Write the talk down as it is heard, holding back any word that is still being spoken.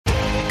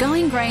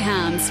Going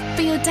Greyhounds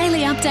for your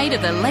daily update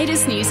of the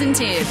latest news and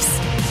tips.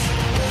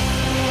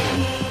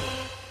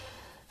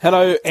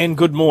 Hello and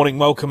good morning.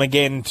 Welcome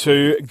again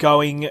to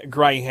Going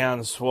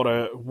Greyhounds. What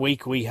a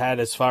week we had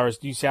as far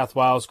as New South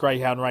Wales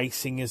greyhound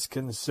racing is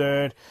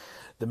concerned.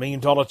 The $1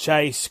 Million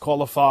Chase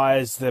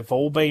qualifiers, they've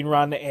all been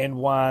run and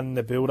won.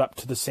 The build-up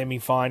to the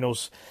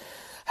semi-finals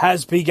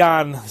has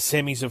begun.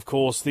 Semis, of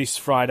course, this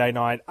Friday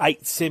night.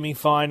 8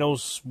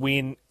 semi-finals,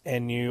 win,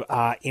 and you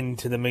are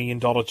into the $1 Million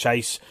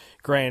Chase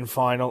Grand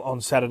Final on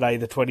Saturday,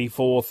 the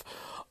 24th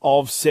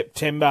of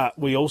September.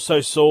 We also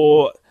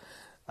saw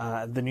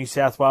the New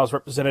South Wales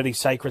representative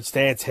Sacred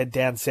Stance head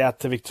down south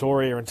to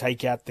Victoria and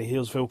take out the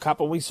Hillsville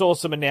Cup. And we saw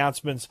some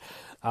announcements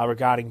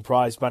regarding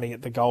prize money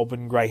at the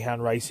Goulburn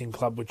Greyhound Racing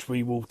Club, which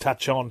we will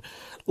touch on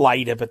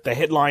later. But the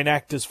headline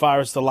act as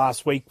far as the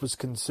last week was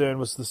concerned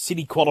was the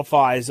city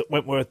qualifiers at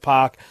Wentworth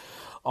Park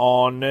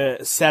on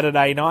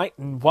Saturday night.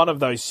 And one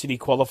of those city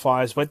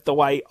qualifiers went the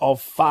way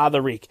of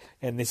Father Rick,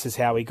 and this is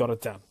how he got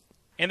it done.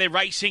 And they're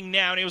racing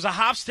now, and it was a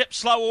half-step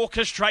slow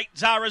orchestrate.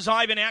 Zara's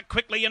Ivan out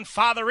quickly, and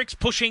Father Rick's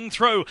pushing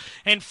through.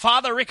 And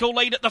Father Rick will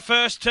lead at the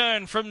first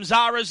turn from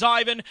Zara's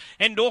Ivan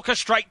and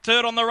Orchestrate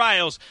third on the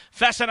rails.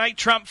 Fascinate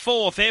Trump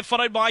fourth. They're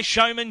followed by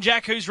Showman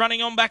Jack, who's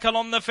running on back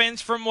along the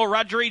fence from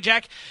Wiradjuri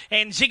Jack.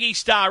 And Ziggy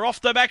Star off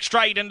the back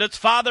straight, and it's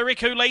Father Rick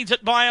who leads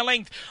it by a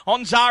length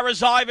on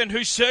Zara's Ivan,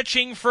 who's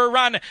searching for a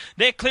run.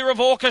 They're clear of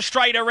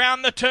Orchestrate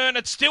around the turn.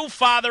 It's still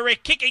Father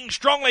Rick kicking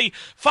strongly.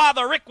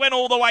 Father Rick went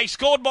all the way,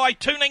 scored by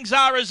 2 lengths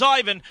Zara's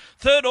Ivan,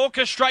 third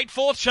Orchestrate,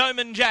 fourth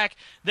Showman Jack.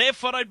 They're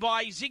followed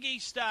by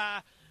Ziggy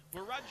Star.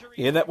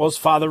 Yeah, that was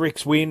Father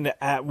Rick's win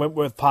at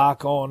Wentworth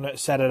Park on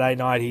Saturday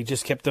night. He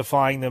just kept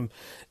defying them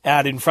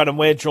out in front, and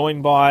we're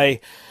joined by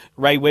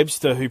Ray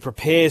Webster, who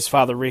prepares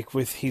Father Rick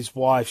with his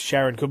wife,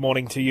 Sharon. Good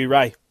morning to you,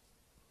 Ray.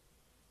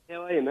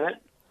 How are you, Matt?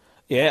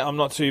 Yeah, I'm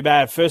not too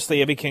bad.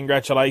 Firstly, a big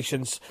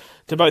congratulations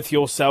to both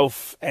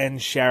yourself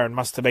and Sharon.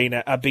 Must have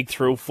been a big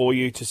thrill for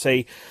you to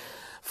see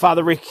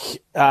Father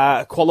Rick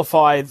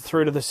qualified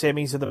through to the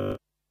semis of the.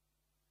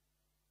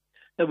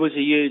 It was a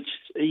huge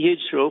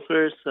thrill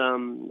for us.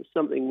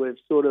 Something we've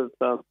sort of,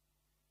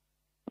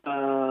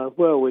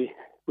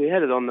 we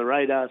had it on the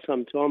radar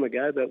some time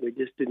ago, but we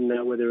just didn't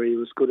know whether he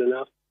was good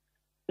enough.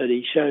 But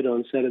he showed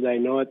on Saturday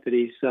night that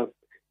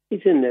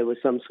he's in there with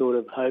some sort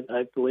of hope,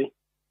 hopefully.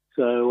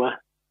 So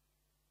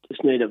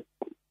just need a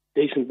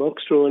decent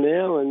box draw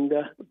now and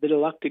a bit of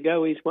luck to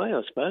go his way,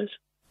 I suppose.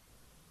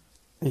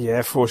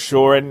 Yeah, for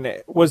sure. And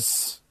it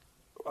was,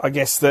 I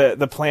guess,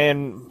 the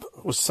plan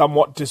was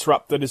somewhat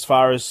disrupted as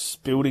far as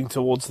building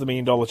towards the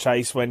 $1 Million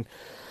Chase when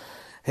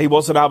he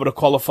wasn't able to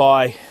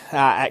qualify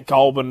at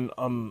Goulburn.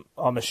 I'm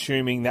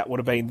assuming that would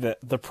have been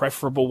the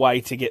preferable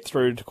way to get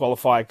through to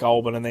qualify at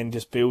Goulburn and then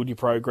just build your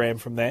program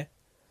from there.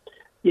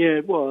 Yeah,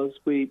 it was.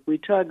 We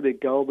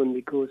targeted Goulburn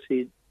because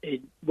he'd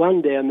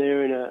won down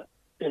there in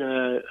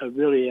a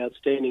really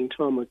outstanding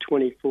time of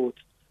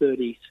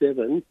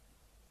 24:37.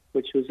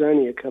 Which was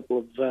only a couple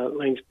of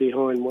lengths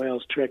behind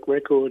Wales' track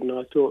record, and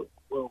I thought,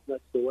 well,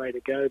 that's the way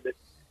to go. But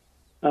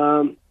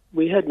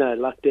we had no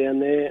luck down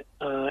there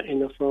in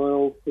the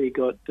final. We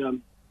got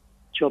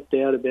chopped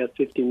out about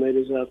 50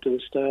 metres after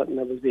the start, and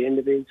that was the end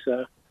of him.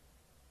 So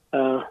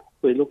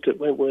we looked at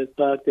Wentworth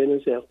Park then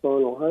as our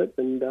final hope,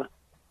 and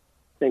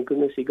thank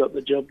goodness he got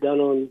the job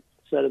done on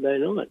Saturday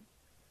night.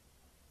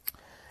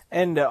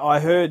 And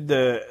I heard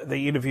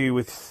the interview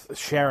with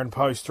Sharon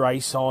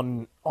post-race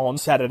on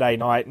Saturday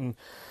night, and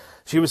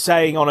she was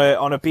saying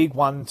on a big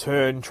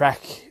one-turn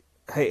track,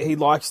 he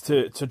likes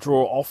to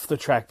draw off the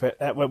track, but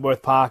at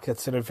Wentworth Park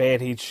it's an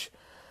advantage,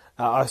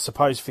 I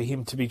suppose, for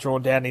him to be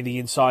drawn down in the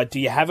inside. Do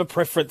you have a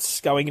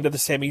preference going into the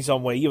semis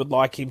on where you would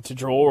like him to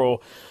draw,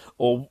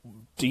 or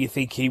do you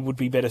think he would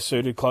be better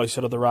suited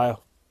closer to the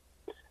rail?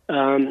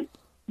 Sharon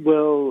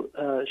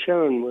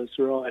was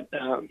right.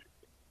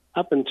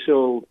 Up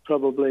until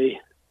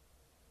probably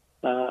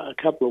a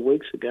couple of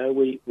weeks ago,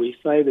 we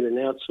favoured an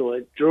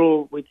outside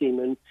draw with him,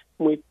 and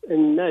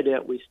no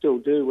doubt we still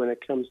do when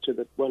it comes to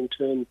the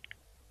one-turn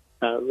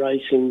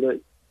racing. But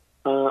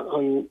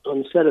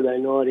on Saturday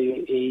night,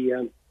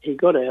 he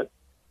got out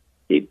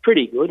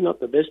pretty good, not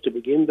the best to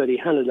begin, but he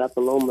hunted up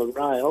along the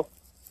rail,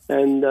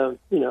 and I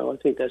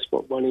think that's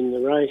what won him the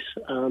race.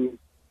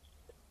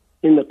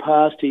 In the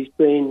past, he's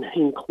been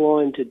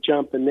inclined to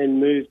jump and then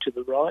move to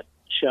the right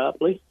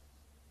sharply.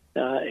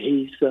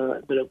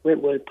 But at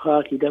Wentworth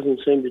Park, he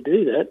doesn't seem to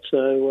do that.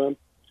 So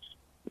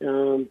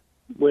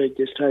we're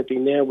just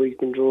hoping now we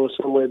can draw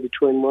somewhere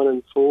between 1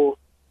 and 4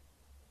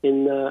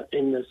 in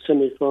the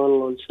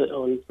semi-final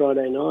on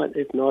Friday night.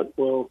 If not,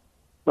 well,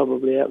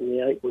 probably out in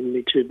the 8 wouldn't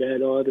be too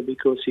bad either,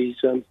 because he's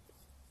had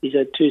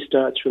 2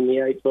 starts from the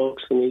 8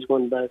 box and he's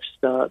won both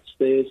starts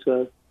there.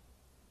 So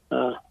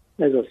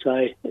as I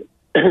say,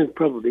 it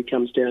probably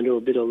comes down to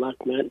a bit of luck,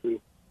 Matt, and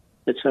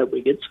let's hope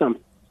we get some.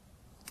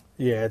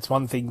 Yeah, it's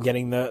one thing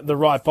getting the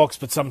right box,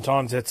 but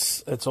sometimes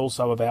it's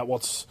also about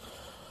what's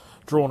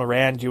drawn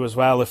around you as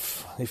well.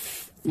 If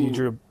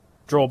you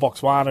draw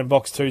box 1 and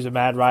box 2's a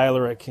mad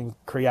railer, it can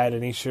create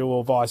an issue,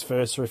 or vice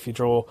versa if you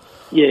draw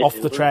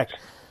off the track.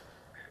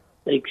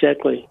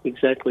 Exactly.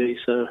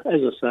 So,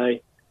 as I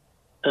say,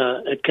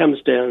 it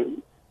comes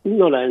down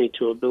not only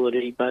to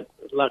ability, but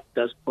luck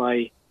does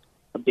play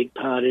a big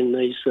part in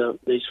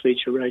these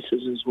feature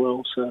races as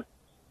well. So,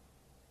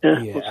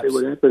 we'll see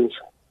what happens.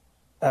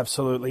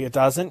 Absolutely, it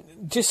does. And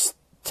just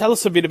tell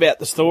us a bit about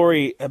the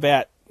story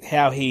about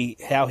how he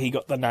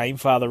got the name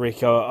Father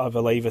Rick. I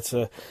believe it's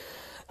a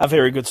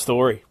very good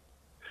story.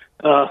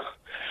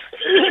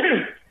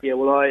 Yeah,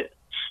 well,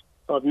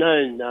 I've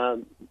known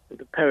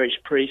the parish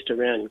priest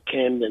around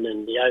Camden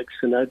and the Oaks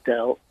and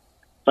Oakdale,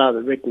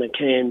 Father Rick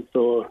McCann,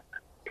 for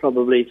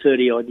probably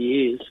 30-odd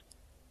years.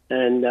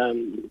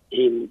 And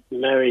he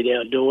married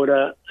our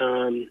daughter,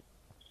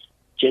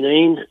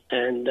 Janine,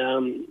 and,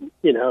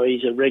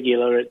 he's a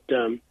regular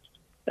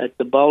at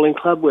the bowling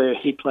club where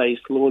he plays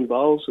lawn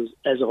bowls,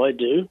 as I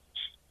do,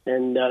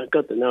 and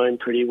got to know him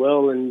pretty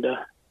well. And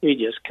he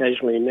just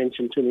casually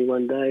mentioned to me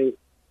one day,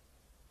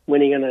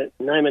 when are you going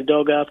to name a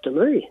dog after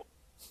me?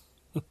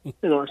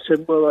 And I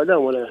said, well, I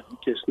don't want to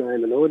just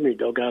name an ordinary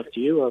dog after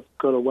you. I've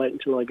got to wait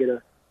until I get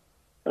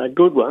a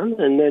good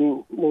one, and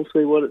then we'll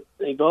see what it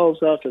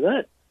evolves after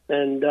that.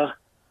 And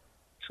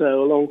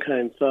so along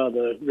came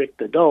Father Rick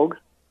the dog,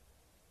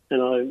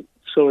 and I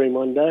saw him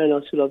one day, and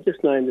I said, I've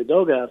just named the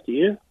dog after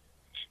you. And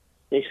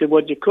he said,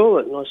 what'd you call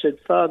it? And I said,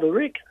 Father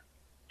Rick.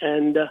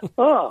 And,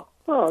 oh,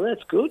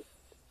 that's good.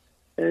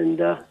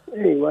 And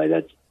anyway,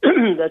 that's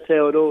that's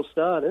how it all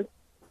started.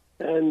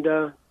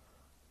 And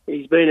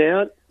he's been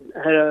out,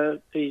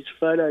 had his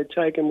photo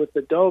taken with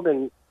the dog,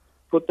 and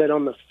put that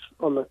on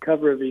the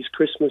cover of his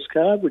Christmas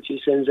card, which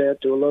he sends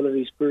out to a lot of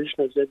his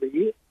parishioners every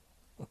year.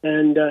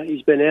 And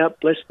he's been out,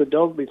 blessed the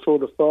dog before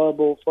the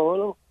Fireball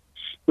final,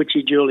 which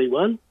he duly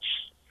won.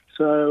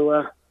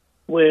 So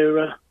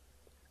we're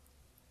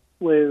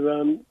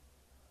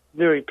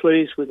very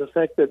pleased with the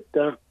fact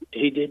that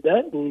he did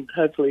that, and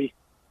hopefully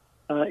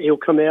he'll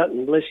come out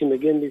and bless him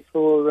again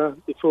before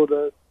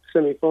the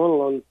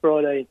semi-final on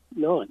Friday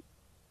night.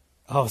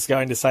 I was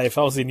going to say, if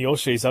I was in your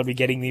shoes, I'd be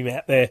getting him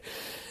out there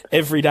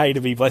every day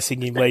to be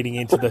blessing him leading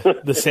into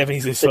the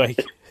semis this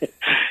week.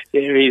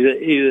 Yeah,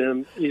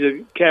 he's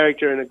a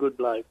character and a good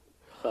bloke,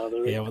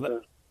 Father Rick. Yeah,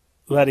 well,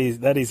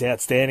 that is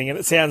outstanding, and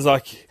it sounds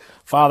like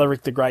Father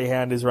Rick the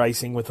Greyhound is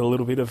racing with a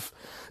little bit of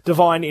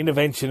divine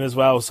intervention as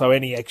well. So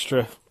any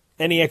extra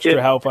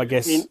help, I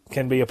guess,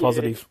 can be a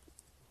positive.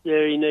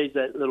 Yeah, he needs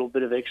that little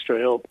bit of extra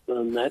help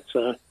on that.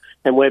 So,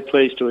 and we're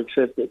pleased to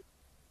accept it.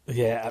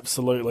 Yeah,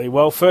 absolutely.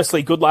 Well,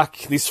 firstly, good luck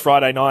this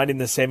Friday night in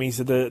the semis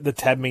of the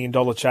Tab $1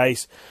 Million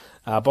Chase.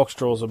 Box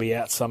draws will be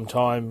out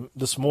sometime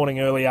this morning,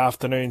 early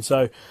afternoon.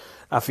 So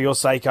for your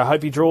sake, I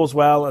hope he draws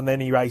well and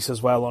then he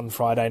races well on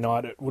Friday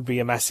night. It would be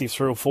a massive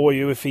thrill for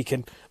you if he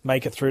can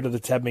make it through to the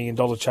Tab $1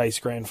 Million Chase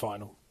Grand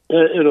Final.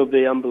 It'll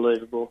be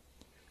unbelievable.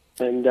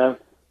 And,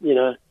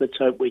 let's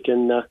hope we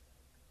can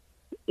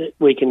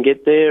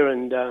get there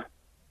and,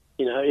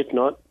 if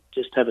not,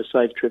 just have a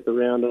safe trip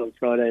around on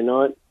Friday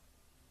night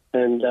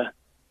and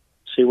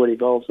see what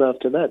evolves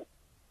after that.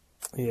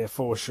 Yeah,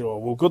 for sure.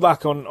 Well, good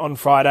luck on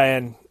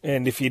Friday,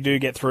 and if you do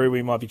get through,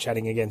 we might be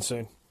chatting again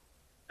soon.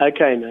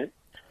 Okay, mate.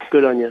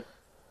 Good on you.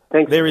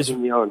 Thanks for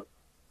having me on.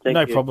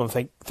 No problem.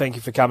 Thank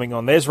you for coming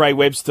on. There's Ray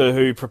Webster,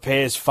 who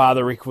prepares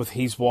Father Rick with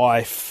his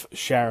wife,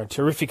 Sharon.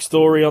 Terrific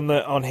story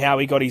on how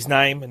he got his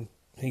name, and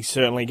he's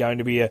certainly going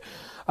to be a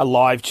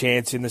live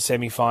chance in the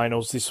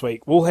semi-finals this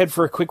week. We'll head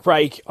for a quick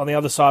break. On the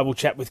other side, we'll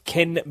chat with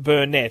Ken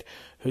Burnett,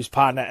 whose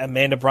partner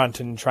Amanda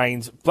Brunton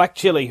trains Black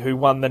Chili, who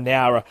won the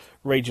Nowra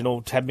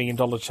Regional Tab $1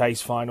 Million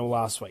Chase final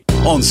last week.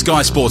 On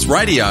Sky Sports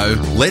Radio,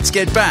 let's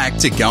get back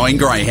to Going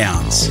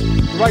Greyhounds.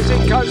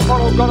 Racing Coast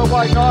Model got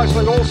away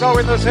nicely. Also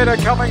in the centre,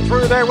 coming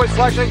through there was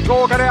Flashing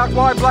Talk and out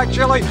wide Black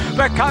Chili.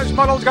 But Coast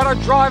Model's going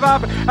to drive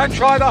up and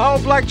try the whole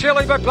Black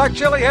Chili. But Black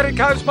Chili headed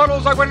Coast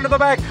Models. They went into the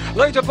back.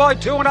 Leads it by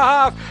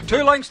 2.5.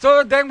 2 lengths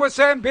third. Then was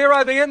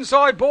Sambiro, the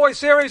inside boy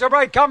series of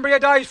Ray Cumbria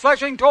Days.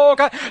 Flashing Talk.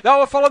 They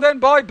were followed then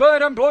by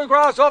Burnham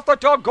Bluegrass off the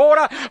top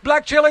corner.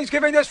 Black Chili's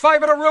giving this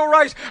favourite a real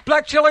race.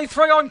 Black Chili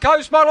 3 on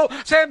Coast Model.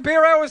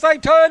 Sambiro as they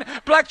turn.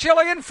 Black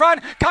Chili in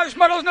front. Coast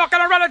Model's not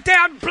going to run it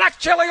down. Black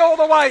Chili all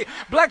the way.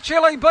 Black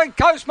Chili beat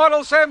Coast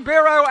Model,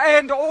 Sambiro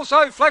and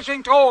also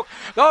Flashing Talk.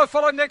 They were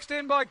followed next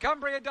in by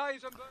Cumbria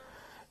Days and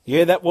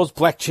Yeah, that was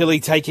Black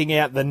Chili taking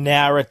out the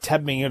Nowra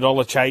Tab $1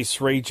 Million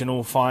Chase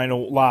regional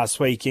final last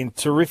week in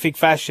terrific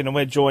fashion, and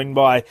we're joined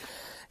by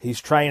his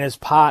trainer's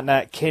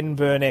partner, Ken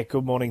Burnett.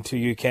 Good morning to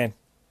you, Ken.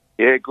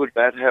 Yeah, good,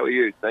 Matt. How are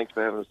you? Thanks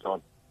for having us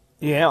on.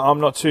 Yeah, I'm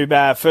not too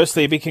bad.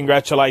 Firstly, a big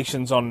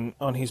congratulations on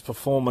his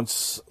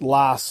performance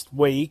last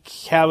week.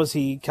 How has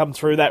he come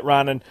through that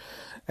run,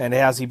 and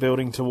how's he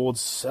building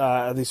towards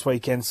this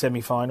weekend's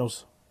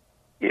semi-finals?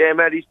 Yeah,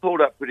 Matt, he's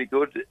pulled up pretty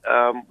good.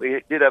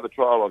 We did have a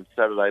trial on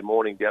Saturday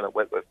morning down at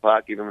Wentworth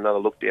Park, give him another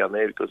look down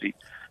there because he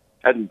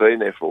hadn't been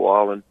there for a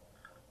while, and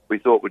we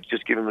thought we'd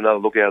just give him another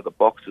look out of the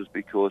boxes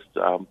because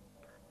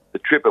the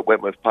trip at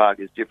Wentworth Park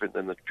is different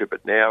than the trip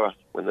at Nowra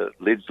when the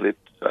lids lift,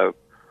 so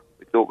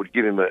we thought we'd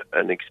give him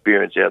an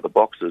experience out of the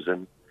boxes,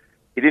 and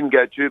he didn't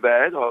go too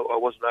bad. I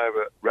wasn't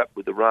over-wrapped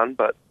with the run,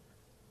 but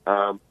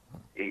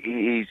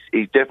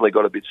he's definitely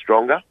got a bit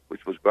stronger,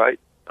 which was great.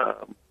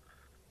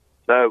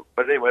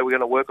 But anyway, we're going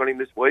to work on him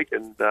this week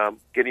and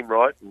get him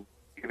right and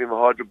give him a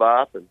hydro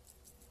bath and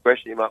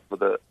freshen him up for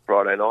the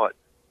Friday night.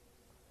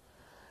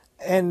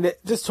 And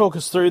just talk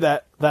us through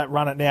that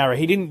run at Nowra.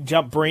 He didn't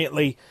jump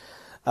brilliantly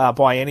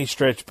by any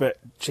stretch, but,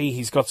 gee,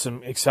 he's got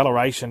some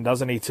acceleration,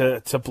 doesn't he,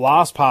 to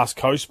blast past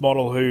Coast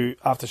Model, who,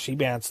 after she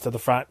bounced to the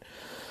front,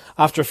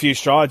 after a few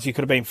strides, you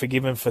could have been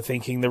forgiven for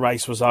thinking the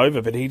race was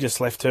over, but he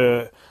just left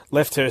her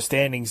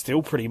standing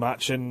still pretty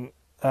much. And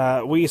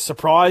were you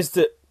surprised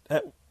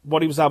at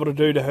what he was able to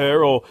do to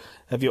her, or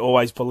have you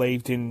always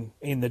believed in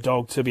the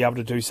dog to be able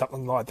to do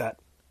something like that?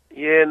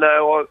 Yeah,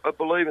 no, I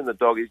believe in the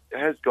dog. He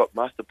has got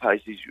muster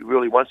pace. He's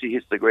really, once he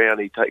hits the ground,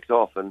 he takes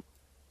off. And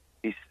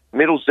his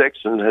middle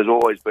section has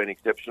always been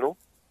exceptional.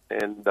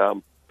 And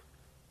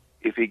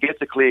if he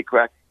gets a clear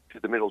crack to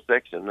the middle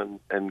section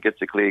and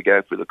gets a clear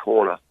go through the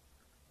corner,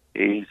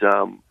 he's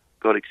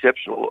got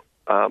exceptional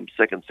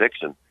second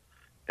section.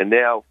 And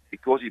now,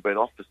 because he's been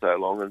off for so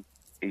long, and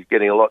he's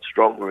getting a lot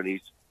stronger in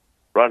his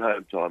run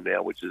home time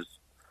now, which is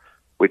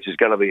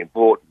going to be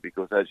important,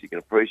 because as you can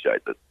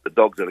appreciate, the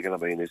dogs that are going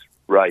to be in this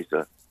race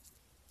are,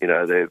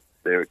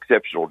 they're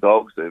exceptional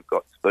dogs. They've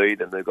got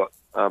speed and they've got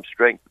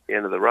strength at the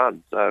end of the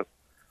run. So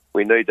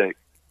we need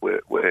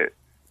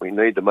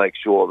to make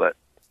sure that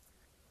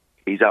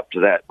he's up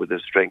to that with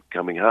his strength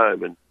coming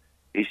home, and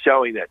he's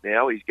showing that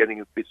now. He's getting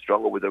a bit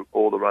stronger with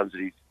all the runs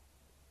that he's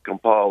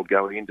compiled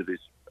going into this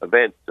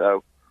event.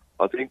 So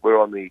I think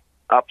we're on the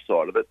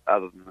upside of it,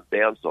 other than the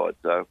downside.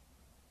 So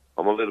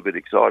I'm a little bit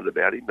excited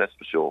about him, that's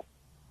for sure.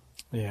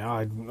 Yeah,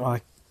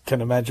 I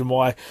can imagine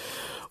why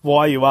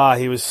you are.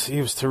 He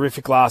was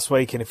terrific last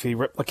week, and if he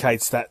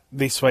replicates that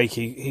this week,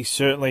 he's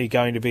certainly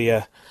going to be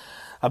a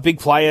big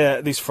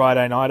player this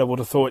Friday night. I would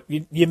have thought.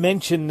 You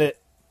mentioned that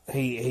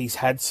he's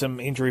had some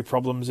injury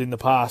problems in the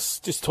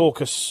past. Just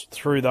talk us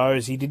through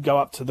those. He did go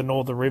up to the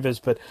Northern Rivers,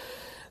 but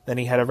then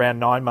he had around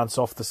 9 months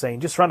off the scene.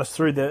 Just run us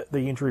through the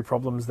injury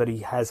problems that he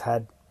has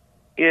had.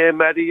 Yeah,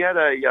 Matt, he had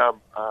a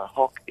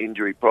hock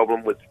injury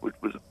problem, which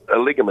was a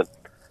ligament.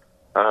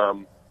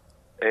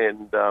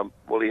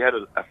 He had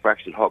a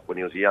fractured hock when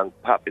he was a young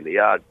pup in the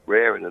yard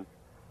rearing, and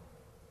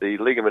the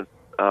ligament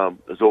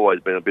has always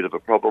been a bit of a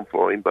problem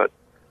for him, but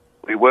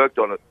we worked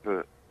on it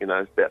for,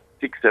 about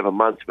 6-7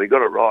 months. We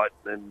got it right,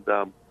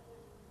 and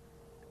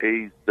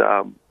he's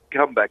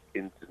come back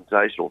in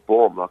sensational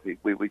form. Like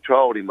we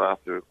trialled him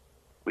after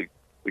we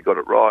got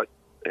it right,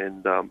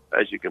 and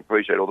as you can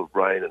appreciate, all the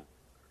rain, and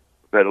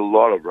we've had a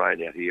lot of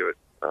rain out here at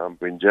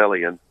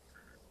Bringelly, and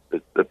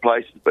the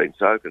place has been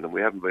soaking, and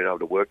we haven't been able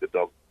to work the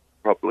dog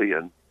properly,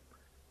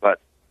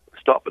 but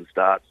stop and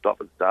start.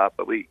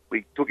 But we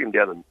took him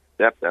down in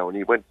Dapto, and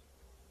he went,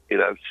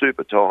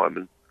 super time,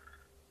 and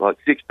like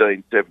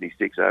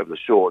 16.76 over the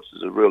shorts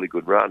is a really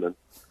good run, and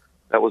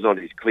that was on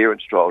his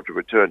clearance trial to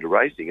return to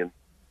racing. And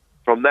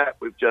from that,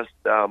 we've just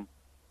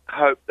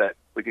hoped that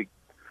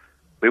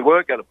we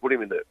weren't going to put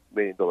him in the $1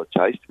 million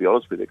chase, to be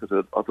honest with you,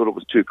 because I thought it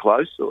was too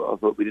close. So I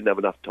thought we didn't have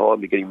enough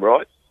time to get him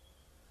right,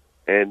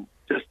 and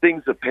just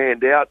things have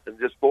panned out and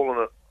just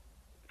fallen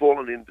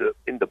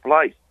into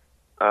place.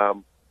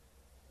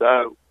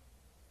 So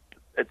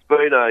it's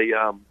been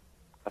a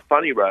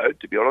funny road,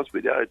 to be honest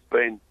with you. It's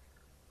been,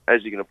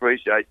 as you can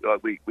appreciate,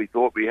 like we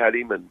thought we had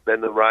him, and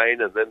then the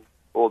rain, and then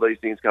all these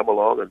things come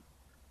along, and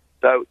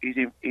so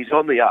he's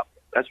on the up.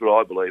 That's what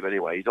I believe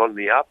anyway. He's on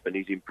the up and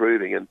he's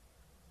improving, and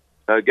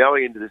so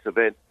going into this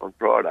event on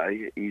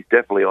Friday, he's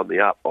definitely on the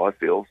up, I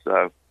feel.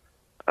 So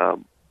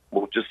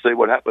we'll just see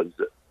what happens.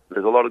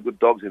 There's a lot of good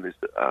dogs in this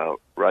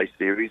race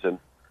series, and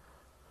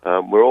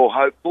we're all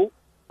hopeful.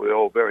 We're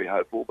all very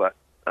hopeful, but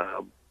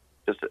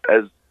just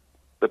as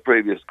the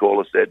previous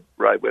caller said,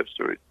 Ray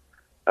Webster,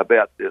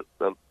 about the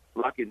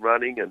luck in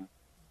running and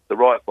the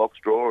right box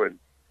draw, and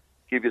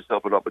give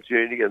yourself an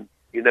opportunity, and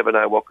you never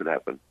know what could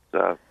happen.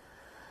 So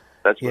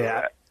that's where we're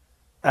at.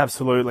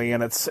 Absolutely,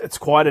 and it's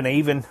quite an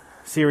even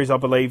series, I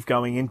believe,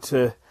 going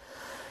into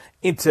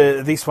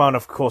this one.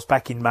 Of course,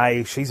 back in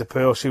May, She's a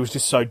Pearl. She was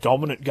just so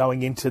dominant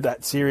going into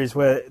that series,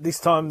 where this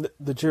time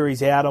the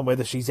jury's out on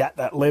whether she's at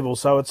that level.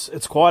 So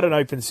it's quite an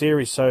open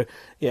series. So,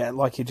 yeah,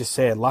 like you just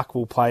said, luck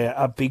will play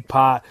a big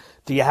part.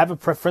 Do you have a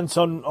preference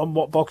on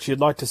what box you'd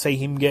like to see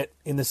him get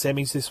in the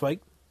semis this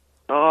week?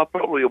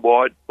 Probably a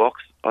wide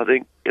box. I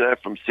think,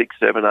 from 6,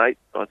 7, 8,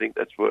 I think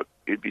that's what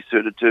he'd be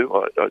suited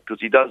to,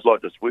 because he does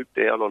like to swoop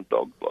down on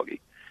dogs.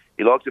 Like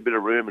he likes a bit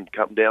of room and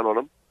come down on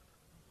them.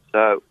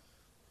 So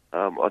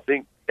I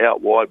think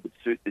out wide would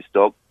suit this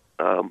dog.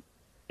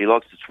 He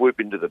likes to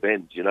swoop into the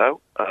bends, She's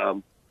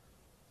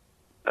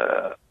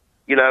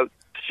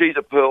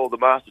a Pearl. The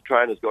master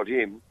trainer's got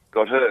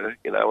her,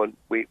 and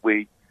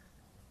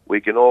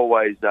we can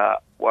always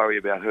worry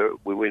about her.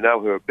 We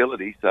know her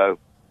ability. So,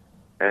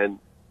 and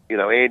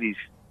Andy's,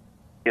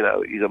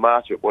 he's a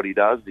master at what he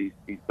does.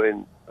 He's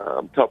been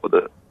top of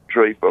the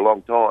tree for a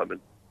long time,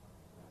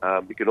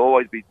 and you can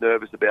always be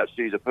nervous about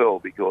She's a Pearl,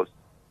 because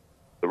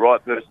the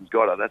right person's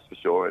got her, that's for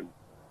sure. And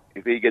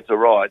if he gets her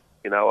right,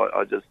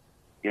 I just,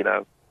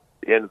 at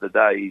the end of the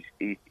day,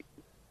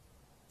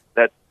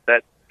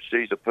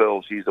 She's a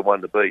Pearl. She's the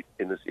one to beat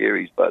in the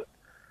series. But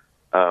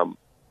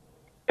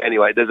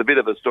anyway, there's a bit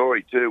of a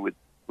story too with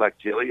Black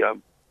Chili.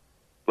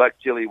 Black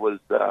Chili was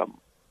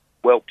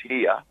whelped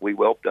here. We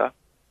whelped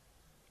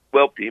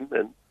him,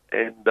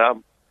 and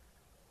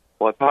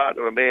my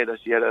partner Amanda,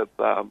 she had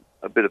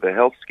a bit of a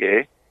health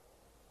scare,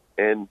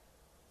 and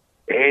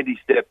Andy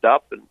stepped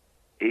up and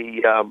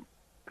he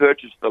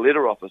purchased the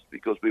litter off us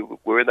because we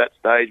were in that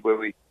stage where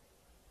we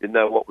didn't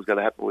know what was going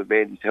to happen with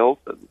Mandy's health,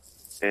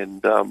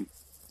 and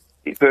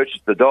he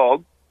purchased the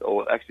dog,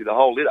 or actually the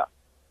whole litter,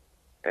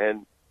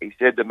 and he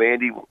said to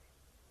Mandy,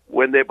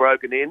 when they're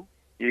broken in,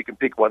 you can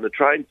pick one to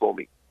train for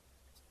me.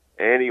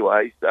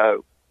 Anyway,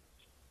 so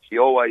she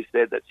always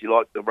said that she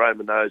liked the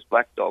Roman Nose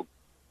Black Dog,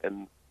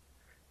 and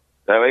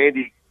so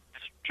Andy,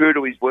 true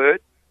to his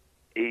word,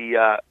 he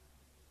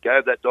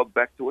gave that dog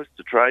back to us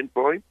to train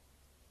for him,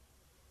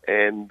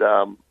 and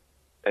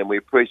we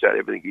appreciate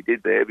everything he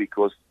did there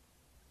because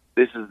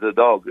this is the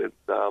dog,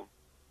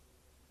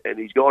 and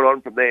he's gone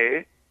on from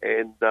there.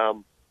 And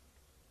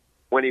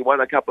when he won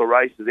a couple of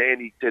races,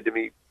 Andy said to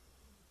me,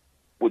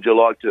 "Would you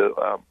like to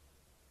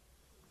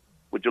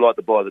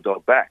buy the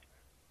dog back?"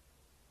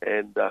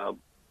 And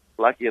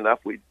lucky enough,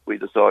 we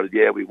decided,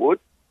 yeah, we would.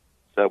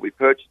 So we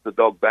purchased the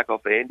dog back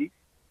off Andy,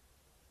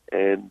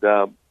 and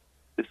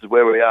this is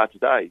where we are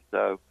today.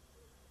 So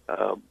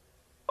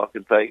I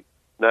can thank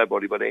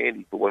nobody but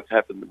Andy for what's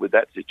happened with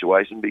that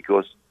situation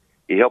because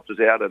he helped us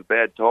out at a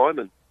bad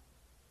time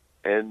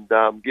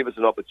and give us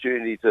an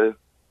opportunity to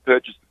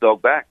purchase the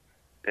dog back,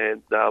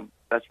 and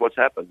that's what's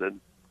happened. And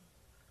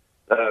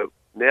so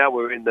now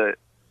we're in the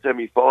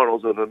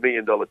semi-finals of $1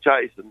 million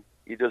chase, and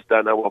you just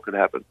don't know what could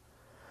happen.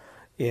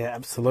 Yeah,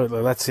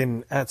 absolutely. That's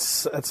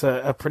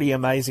a pretty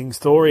amazing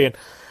story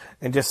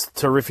and just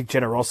terrific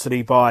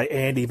generosity by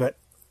Andy. But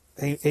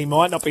he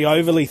might not be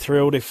overly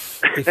thrilled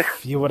if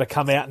you were to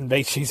come out and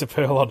beat She's a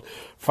Pearl on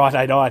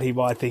Friday night. He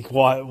might think,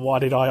 why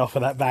did I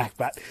offer that back?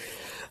 But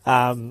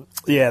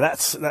yeah,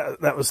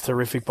 that was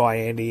terrific by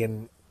Andy,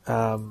 and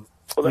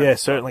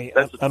certainly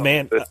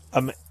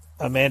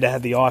Amanda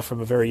had the eye from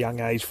a very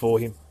young age for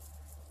him.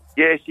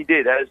 Yeah, she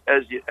did.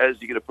 As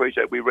you can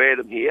appreciate, we reared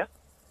him here,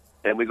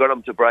 and we got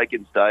him to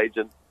break-in stage,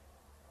 and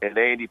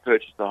Andy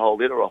purchased the whole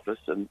litter off us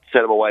and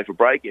sent him away for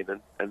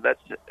break-in, and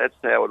that's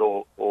how it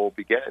all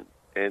began.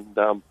 And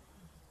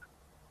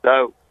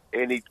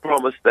and he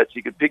promised that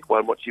she could pick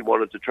one what she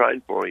wanted to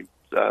train for him.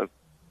 So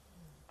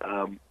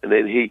and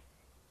then he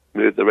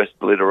moved the rest of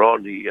the litter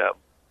on. He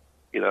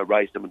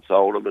raced them and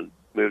sold them and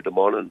moved them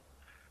on, and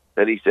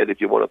then he said,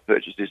 if you want to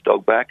purchase this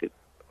dog back,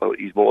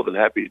 he's more than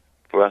happy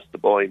for us to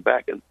buy him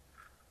back. And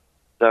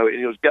so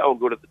he was going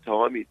good at the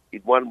time.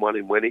 He'd won one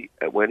at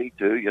Wenny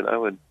too,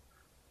 and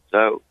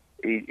so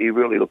he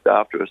really looked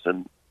after us,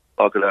 and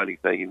I could only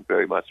thank him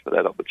very much for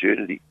that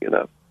opportunity,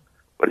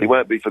 But he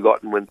won't be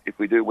forgotten if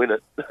we do win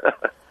it.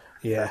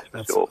 Yeah,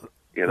 that's sure,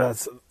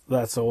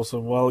 that's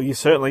awesome. Well, you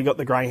certainly got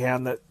the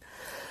greyhound that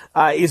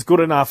is good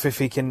enough if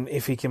he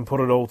can put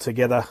it all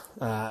together.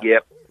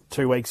 Yep.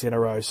 2 weeks in a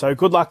row. So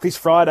good luck this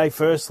Friday,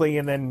 firstly,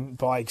 and then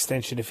by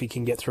extension if he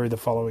can get through the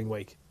following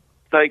week.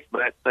 Thanks,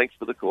 Matt. Thanks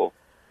for the call.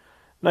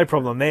 No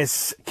problem.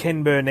 There's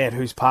Ken Burnett,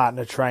 whose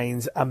partner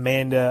trains.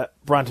 Amanda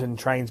Brunton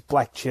trains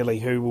Black Chili,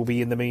 who will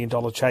be in the $1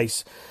 Million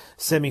Chase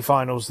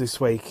semi-finals this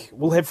week.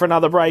 We'll head for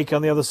another break.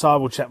 On the other side,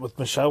 we'll chat with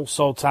Michelle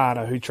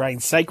Sultana, who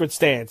trained Sacred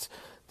Stance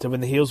to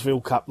win the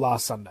Healesville Cup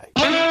last Sunday.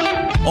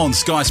 On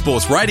Sky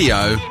Sports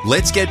Radio,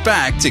 let's get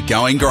back to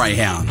Going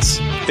Greyhounds.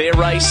 They're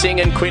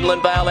racing and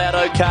Quinlan Vale out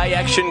okay.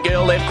 Action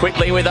Girl left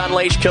quickly with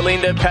Unleashed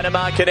Kalinda.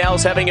 Panama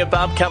Canals having a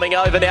bump coming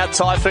over now.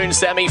 Typhoon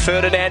Sammy,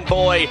 Ferdinand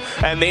Boy.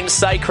 And then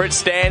Sacred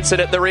Stance,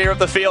 and at the rear of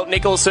the field,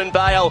 Nicholson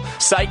Bale.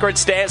 Sacred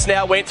Stance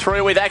now went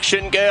through with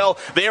Action Girl.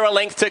 They're a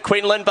length to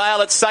Quinlan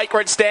Vale. It's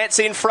Sacred Stance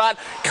in front.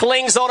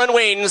 Clings on and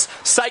wins.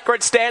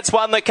 Sacred Stance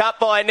won the cup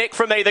by a neck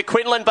from either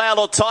Quinlan Vale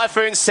or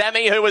Typhoon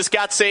Sammy, who was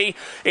gutsy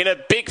in a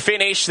big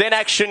finish. Then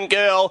Action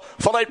Girl,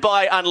 followed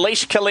by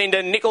Unleashed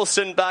Kalinda,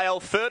 Nicholson Bale,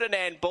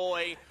 Ferdinand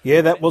Boy.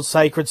 Yeah, that was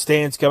Sacred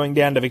Stance going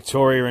down to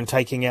Victoria and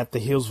taking out the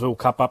Healesville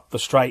Cup up the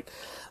straight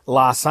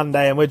last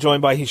Sunday. And we're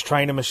joined by his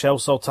trainer, Michelle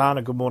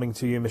Sultana. Good morning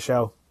to you,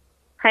 Michelle.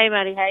 Hey,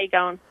 Matty. How you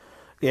going?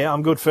 Yeah,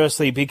 I'm good.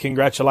 Firstly, big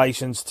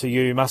congratulations to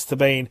you. Must have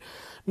been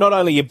not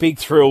only a big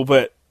thrill,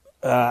 but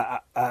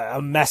a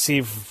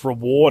massive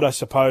reward, I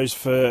suppose,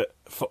 for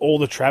all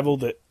the travel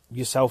that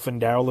yourself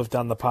and Daryl have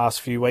done the past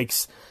few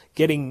weeks,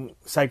 getting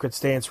Sacred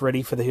Stance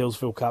ready for the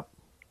Healesville Cup.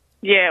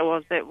 Yeah, it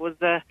was. It was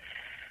a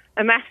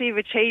massive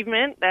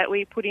achievement that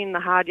we put in the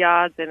hard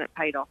yards, and it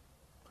paid off.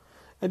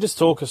 And just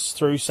talk us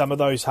through some of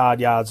those hard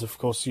yards. Of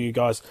course, you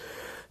guys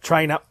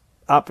train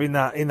up in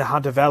the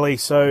Hunter Valley,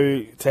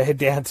 so to head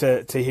down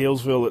to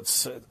Healesville,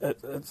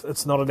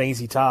 it's not an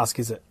easy task,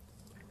 is it?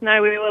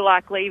 No, we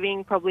were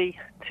leaving probably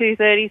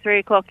 2:30, 3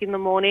 o'clock in the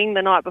morning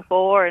the night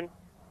before, and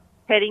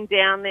heading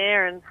down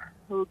there, and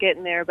we were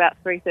getting there about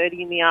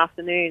 3:30 in the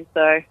afternoon.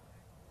 So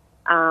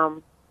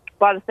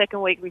by the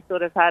second week, we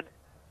sort of had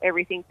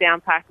everything down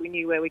packed. We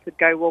knew where we could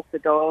go walk the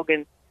dog,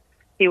 and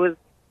he was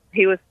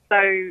he's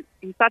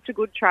such a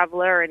good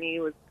traveller, and he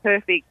was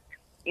perfect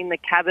in the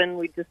cabin.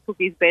 We just took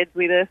his beds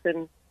with us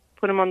and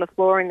put him on the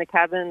floor in the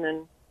cabin,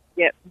 and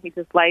he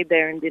just laid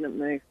there and didn't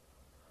move.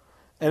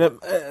 And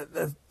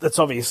that's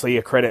obviously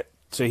a credit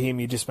to him.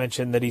 You just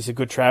mentioned that he's a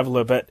good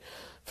traveller, but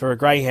for a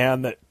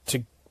greyhound that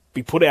to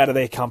be put out of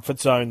their comfort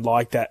zone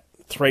like that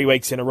 3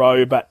 weeks in a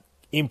row, but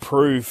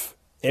improve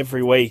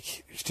every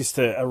week, it's just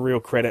a real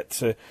credit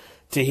to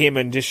him,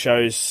 and just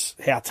shows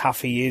how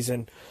tough he is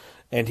and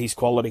his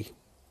quality.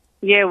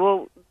 Yeah,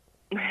 well,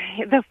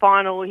 the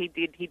final he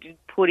did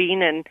put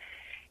in, and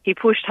he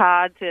pushed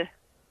hard to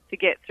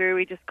get through.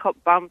 He just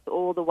copped bumps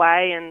all the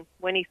way, and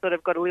when he sort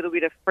of got a little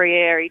bit of free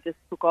air, he just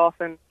took off,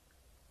 and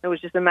it was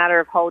just a matter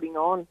of holding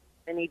on,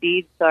 and he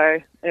did. So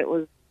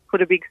it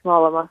put a big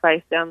smile on my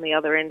face down the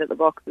other end of the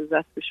boxes,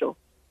 that's for sure.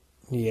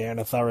 Yeah, and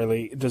a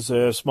thoroughly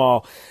deserved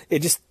smile.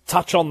 Just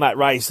touch on that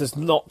race. There's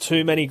not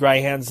too many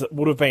greyhounds that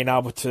would have been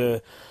able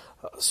to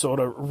sort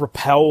of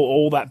repel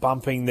all that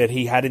bumping that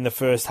he had in the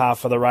first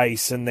half of the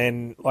race, and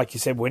then, like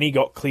you said, when he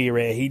got clear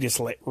air, he just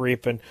let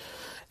rip and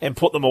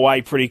put them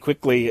away pretty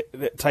quickly.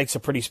 It takes a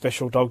pretty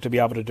special dog to be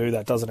able to do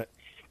that, doesn't it?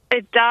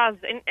 It does,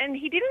 and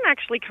he didn't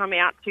actually come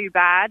out too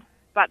bad,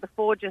 but the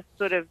four just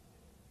sort of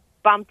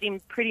bumped him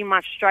pretty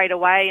much straight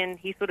away, and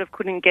he sort of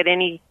couldn't get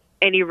any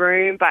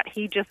room, but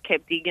he just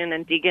kept digging,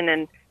 and he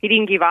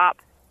didn't give up,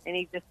 and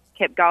he just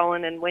kept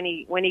going, and when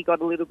he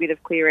got a little bit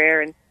of clear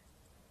air, and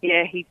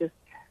he just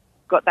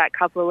got that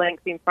couple of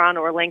lengths in front,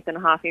 or a length and a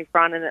half in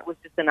front, and it was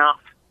just enough.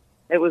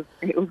 It was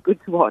good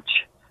to watch.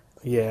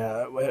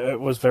 Yeah, it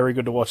was very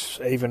good to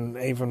watch,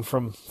 even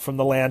from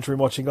the lounge room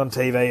watching on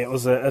TV. It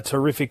was a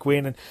terrific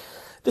win. And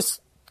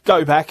just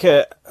go back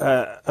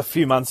a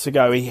few months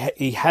ago,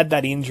 he had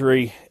that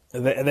injury.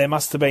 There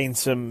must have been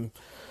some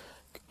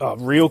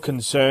real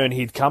concern.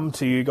 He'd come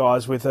to you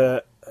guys with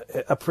a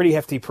pretty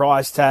hefty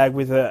price tag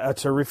with a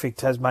terrific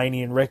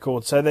Tasmanian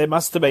record. So there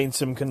must have been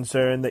some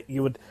concern that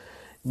you would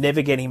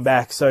never get him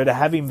back. So to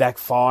have him back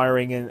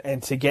firing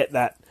and to get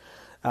that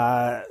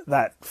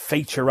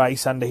feature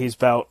race under his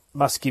belt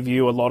must give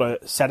you a lot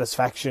of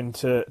satisfaction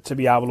to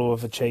be able to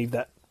have achieved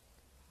that.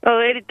 Well,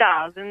 it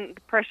does, and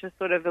the pressure's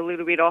sort of a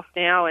little bit off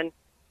now, and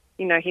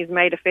he's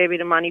made a fair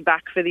bit of money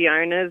back for the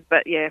owners.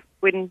 But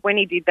when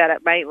he did that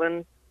at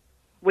Maitland,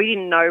 we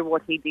didn't know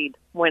what he did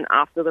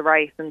after the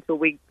race until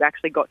we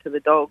actually got to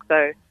the dog.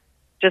 So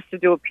just to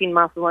do a pin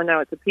muscle, I know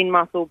it's a pin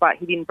muscle, but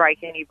he didn't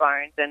break any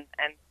bones, and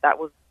that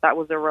was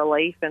a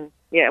relief. And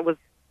it was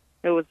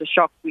a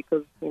shock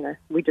because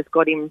we just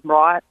got him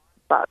right,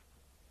 but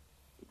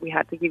we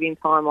had to give him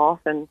time off,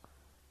 and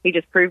he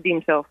just proved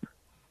himself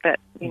that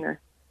he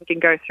can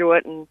go through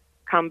it and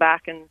come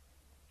back, and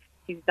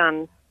he's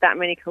done that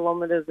many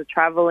kilometres of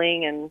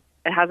travelling, and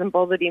it hasn't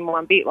bothered him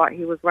one bit. Like,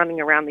 he was running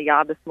around the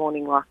yard this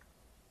morning like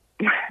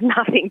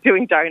nothing,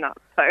 doing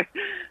donuts. So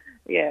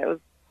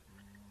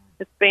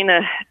it's been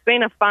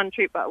a fun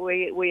trip, but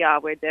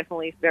we're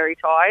definitely very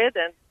tired,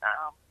 and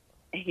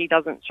he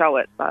doesn't show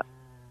it, but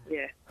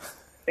it's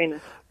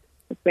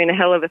been a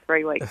hell of a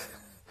 3 weeks.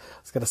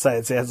 I was going to say,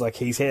 it sounds like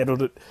he's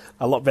handled it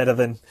a lot better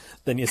than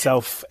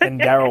yourself and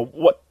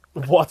Daryl.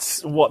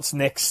 What's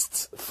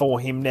next for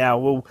him now?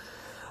 Well,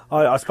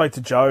 I spoke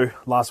to Joe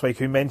last week,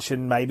 who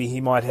mentioned maybe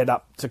he might head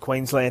up to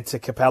Queensland to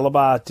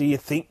Capalaba. Do you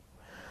think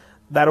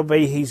that'll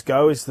be his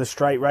go, is the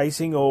straight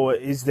racing, or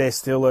is there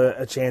still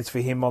a chance for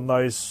him on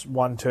those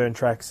one-turn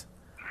tracks?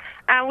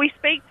 We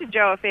speak to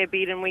Joe a fair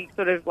bit, and we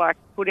sort of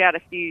put out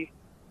a few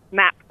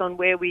maps on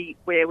where we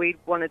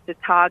wanted to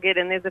target,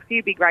 and there's a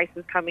few big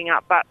races coming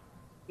up, but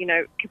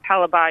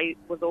Capalaba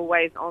was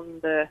always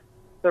on the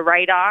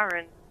radar,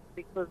 and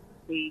because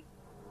he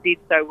did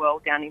so well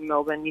down in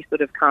Melbourne, you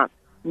sort of can't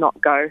not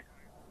go.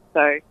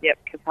 So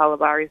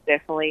Capalaba is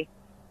definitely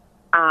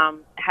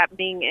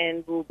happening,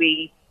 and we'll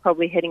be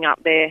probably heading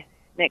up there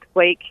next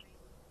week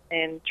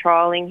and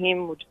trialling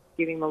him. We'll just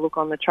give him a look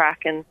on the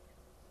track and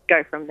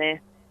go from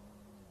there.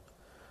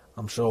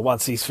 I'm sure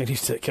once he's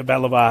finished at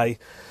Capalaba,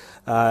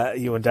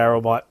 you and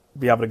Daryl might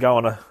be able to go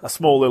on a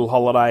small little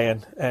holiday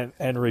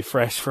and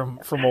refresh from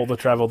all the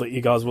travel that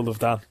you guys will have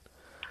done.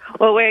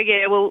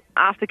 Well,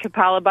 after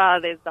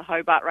Capalaba, there's the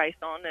Hobart race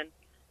on, and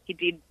he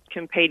did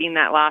compete in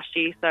that last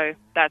year, so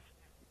that's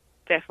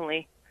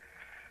definitely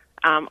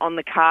on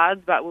the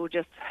cards, but we'll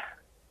just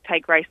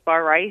take race by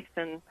race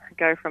and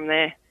go from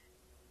there.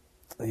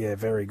 Yeah,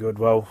 very good.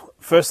 Well,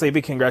 firstly, a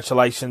big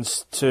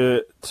congratulations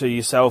to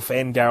yourself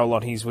and Daryl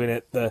on his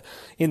win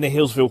in the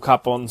Hillsville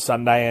Cup on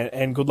Sunday,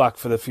 and good luck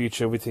for the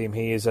future with him.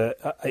 He's a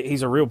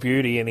real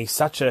beauty, and he's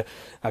such a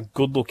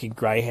good-looking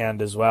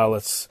greyhound as well.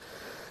 It's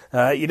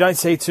you don't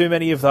see too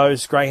many of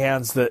those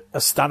greyhounds that are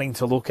stunning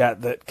to look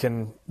at that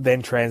can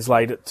then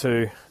translate it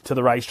to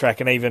the racetrack,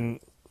 and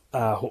even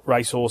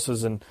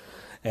racehorses and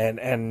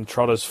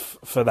trotters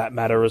for that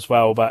matter as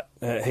well. But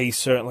he's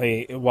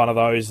certainly one of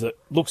those that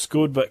looks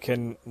good but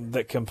can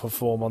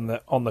perform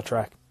on the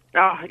track.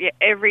 Oh yeah,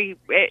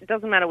 it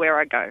doesn't matter where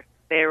I go,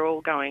 they're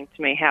all going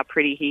to me how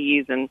pretty he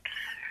is and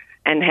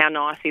how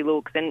nice he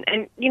looks,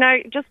 and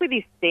just with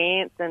his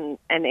stance and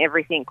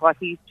everything, like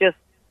he's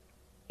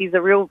he's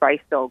a real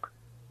race dog.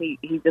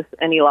 He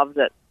loves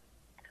it.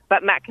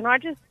 But Matt, can I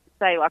just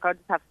say, I just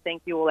have to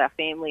thank you all, our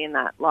family, and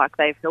that,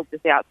 they've helped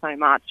us out so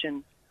much.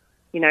 And,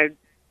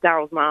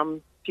 Daryl's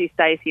mum, she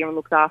stays here and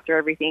looks after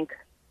everything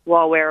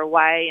while we're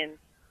away, and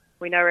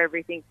we know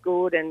everything's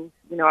good. And,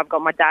 I've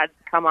got my dad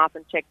to come up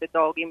and check the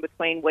dog in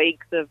between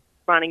weeks of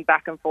running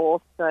back and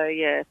forth. So,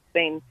 yeah,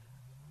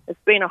 it's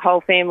been a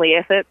whole family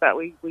effort, but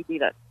we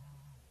did it.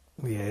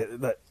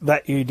 Yeah,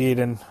 that you did,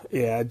 and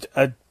yeah,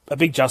 a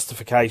big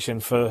justification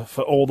for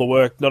all the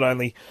work, not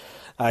only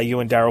you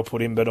and Daryl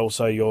put in, but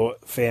also your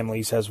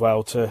families as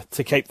well,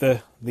 to keep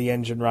the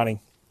engine running.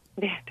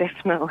 Yeah,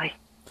 definitely.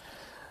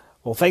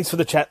 Well, thanks for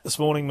the chat this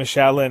morning,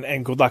 Michelle,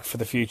 and good luck for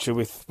the future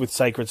with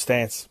Sacred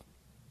Stance.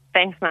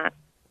 Thanks, Matt.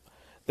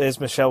 There's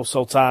Michelle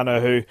Sultana,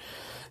 who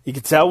you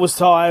could tell was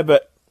tired,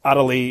 but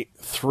utterly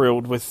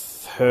thrilled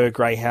with her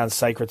greyhound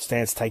Sacred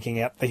Stance taking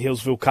out the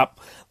Hillsville Cup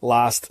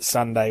last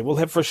Sunday. We'll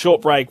head for a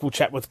short break. We'll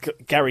chat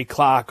with Gary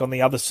Clark on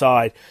the other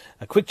side.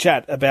 A quick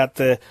chat about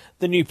the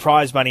new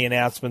prize money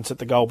announcements at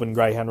the Goulburn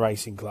Greyhound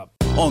Racing Club.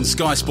 On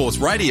Sky Sports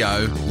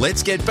Radio,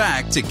 let's get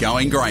back to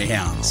Going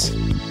Greyhounds.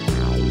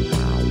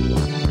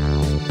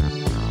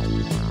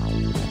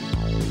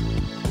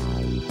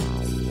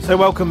 So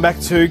welcome back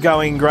to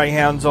Going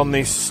Greyhounds on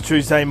this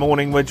Tuesday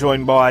morning. We're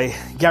joined by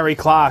Gary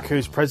Clark,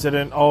 who's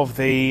president of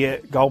the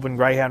Goulburn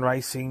Greyhound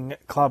Racing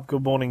Club.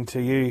 Good morning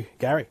to you,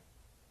 Gary.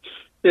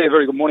 Yeah,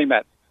 very good morning,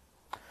 Matt.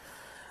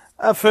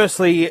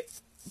 Firstly,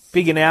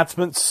 big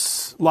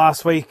announcements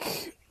last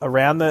week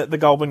around the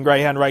Goulburn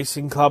Greyhound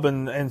Racing Club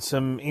and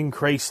some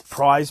increased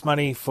prize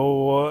money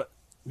for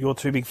your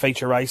two big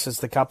feature races,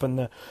 the Cup and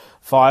the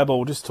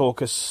Fireball. Just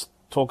talk us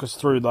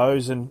through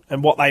those and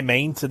what they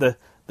mean to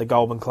the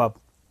Goulburn Club.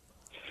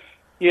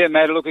 Yeah,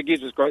 Matt, look, it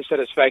gives us great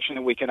satisfaction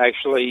that we can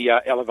actually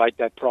elevate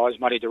that prize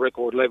money to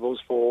record levels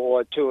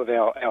for two of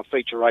our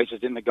feature races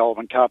in the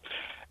Goulburn Cup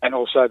and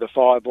also the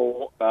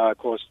Fireball. Of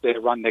course,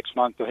 their run next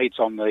month. The heat's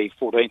on the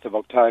 14th of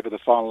October, the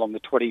final on the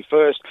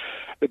 21st.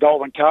 The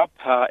Goulburn Cup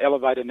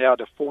elevated now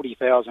to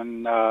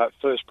 $40,000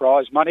 first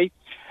prize money,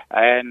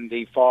 and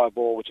the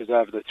Fireball, which is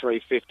over the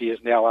 $350,000, is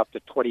now up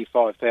to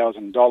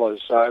 $25,000.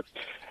 So,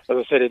 as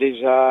I said, it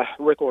is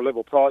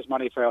record-level prize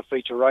money for our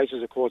feature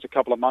races. Of course, a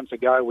couple of months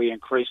ago, we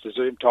increased the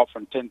Zoom top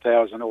from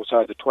 $10,000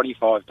 also to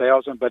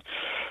 $25,000. But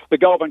the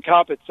Goulburn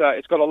Cup, it's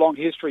got a long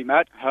history,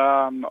 Matt.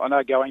 I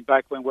know going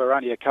back when we were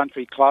only a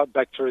country club,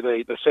 back through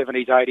the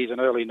 70s, 80s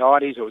and early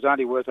 90s, it was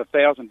only worth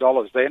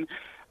 $1,000 then.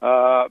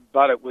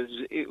 But it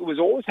was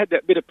always had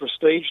that bit of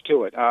prestige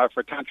to it for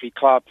a country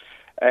club.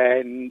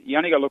 And you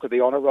only got to look at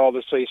the honour roll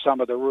to see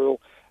some of the real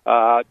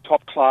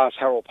top-class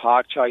Harold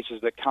Park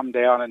chasers that come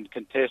down and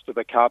contested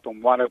the Cup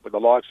and won it with the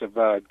likes of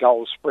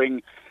Gold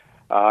Spring,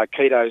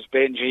 Keto's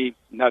Benji,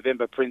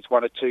 November Prince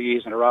won it 2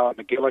 years in a row at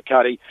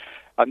McGillicuddy.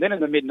 And then in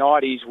the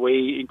mid-90s,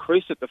 we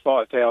increased it to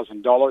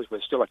 $5,000.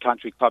 We're still a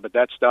country club at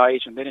that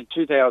stage. And then in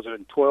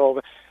 2012,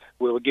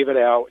 we were given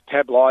our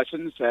tab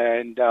licence,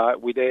 and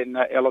we then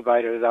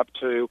elevated it up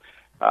to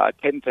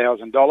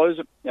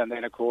 $10,000. And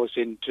then, of course,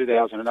 in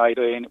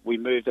 2018, we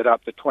moved it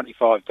up to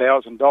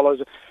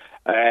 $25,000.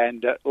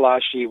 And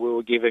last year we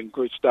were given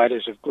group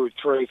status of Group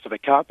 3 for the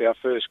Cup, our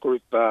first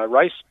group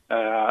race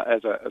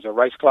as a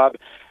race club.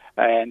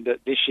 And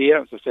this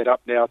year, as I said,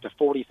 up now to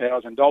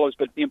 $40,000.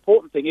 But the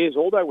important thing is,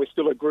 although we're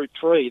still at Group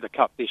 3, the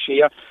Cup this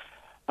year,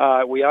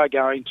 we are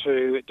going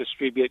to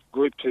distribute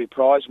Group 2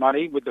 prize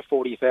money with the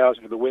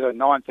 $40,000 to the winner,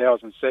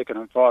 $9,000 second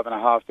and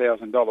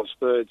 $5,500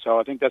 third. So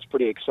I think that's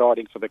pretty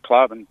exciting for the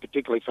club and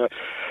particularly for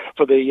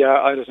the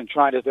owners and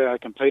trainers that are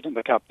competing in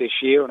the Cup this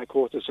year. And of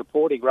course, the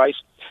supporting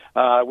race,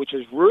 which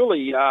has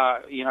really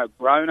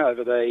grown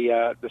over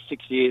the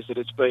 6 years that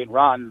it's been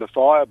run. The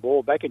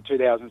Fireball back in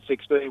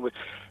 2016, we're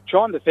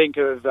trying to think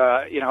of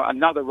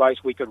another race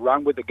we could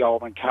run with the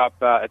Goulburn Cup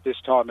at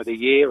this time of the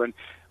year, and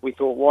we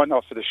thought, why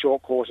not for the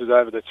short courses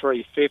over the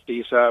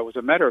 350? So it was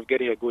a matter of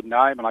getting a good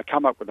name, and I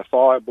come up with the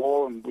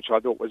Fireball, which I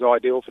thought was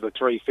ideal for the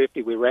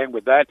 350. We ran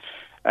with that,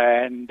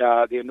 and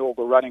the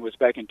inaugural running was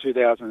back in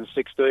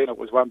 2016. It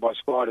was won by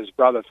Spider's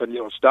brother, for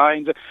Neil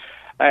Staines.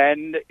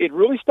 And it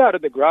really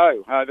started to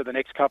grow over the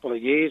next couple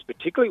of years,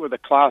 particularly with the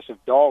class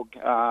of dog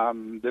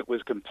that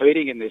was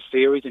competing in this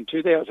series. In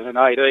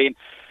 2018,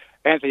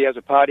 Anthony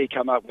Azzopardi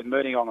came up with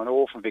Mooningong and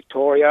All from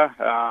Victoria.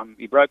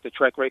 He broke the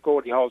track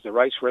record. He holds the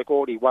race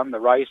record. He won the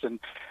race. And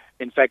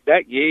in fact,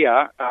 that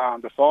year,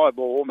 the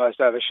Fireball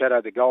almost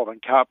overshadowed the Goulburn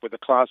Cup with the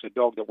class of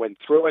dog that went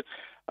through it.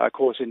 Of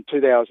course, in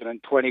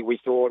 2020, we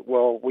thought,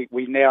 well,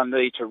 we now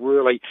need to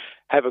really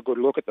have a good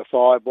look at the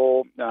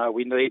Fireball.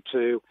 We need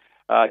to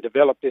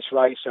develop this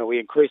race, so we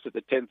increased it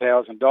to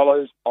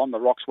 $10,000. On the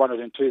Rocks won it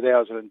in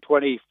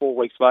 2020. 4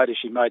 weeks later,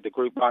 she made the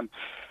Group 1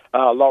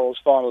 Laurels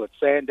final at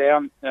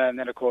Sandown. And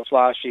then, of course,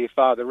 last year,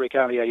 Father Rick,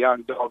 only a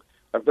young dog,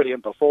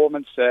 brilliant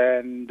performance.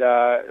 And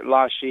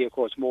last year, of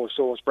course, Moore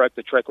Source broke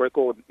the track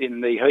record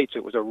in the heats.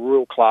 It was a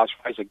real class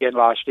race again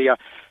last year.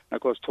 And,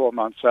 of course, 12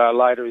 months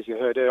later, as you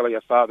heard earlier,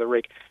 Father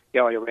Rick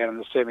going around in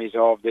the semis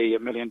of the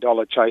 $1 Million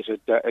Chase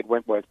at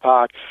Wentworth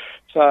Park.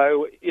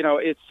 So,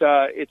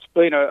 it's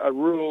been a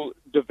real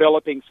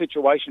developing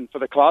situation for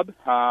the club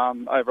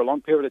over a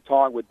long period of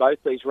time with both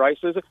these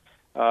races,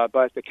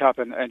 both the Cup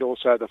and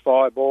also the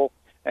Fireball.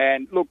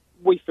 And, look,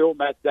 we feel,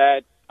 Matt,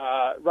 that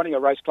running a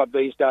race club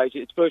these days,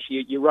 it's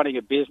virtually you're running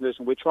a business,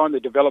 and we're trying to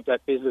develop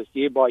that business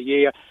year by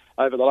year.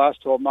 Over the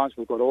last 12 months,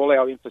 we've got all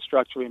our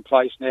infrastructure in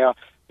place now,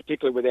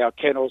 particularly with our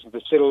kennels and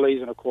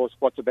facilities, and of course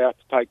what's about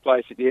to take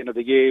place at the end of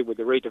the year with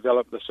the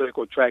redevelopment of the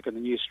circle track and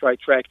the new straight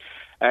track.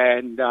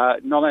 And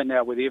not only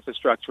now with the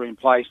infrastructure in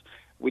place,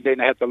 we then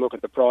have to look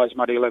at the prize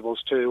money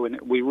levels too,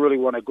 and we really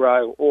want to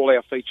grow all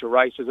our feature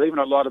races. Even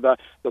a lot of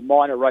the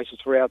minor races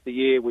throughout the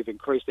year, we've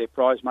increased their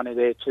prize money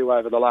there too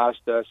over the last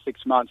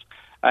 6 months,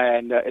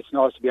 and it's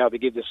nice to be able to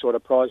give this sort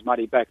of prize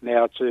money back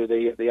now to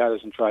the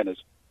owners and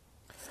trainers.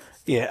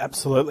 Yeah,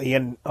 absolutely.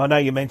 And I know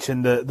you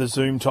mentioned the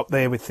Zoom top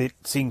there with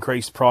its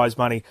increased prize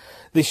money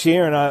this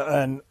year,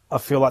 and I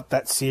feel like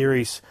that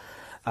series,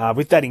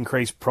 with that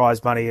increased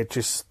prize money, it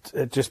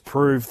just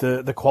proved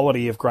the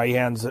quality of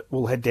greyhounds that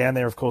will head down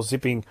there. Of course,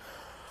 Zipping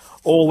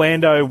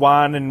Orlando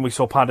won, and we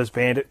saw Punters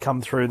Bandit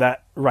come through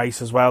that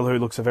race as well, who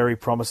looks a very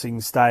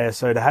promising stayer.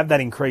 So to have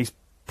that increased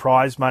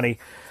prize money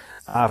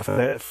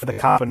for the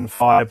Cup and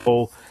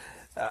Fireball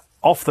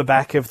off the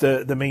back of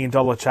the $1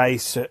 Million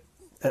Chase,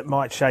 it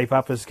might shape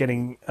up as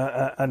getting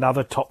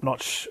another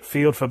top-notch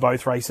field for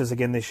both races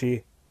again this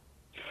year.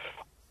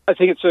 I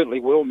think it certainly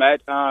will,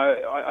 Matt.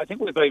 I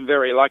think we've been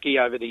very lucky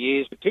over the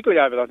years,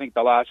 particularly over, I think,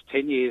 the last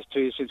 10 years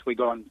too, since we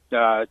got on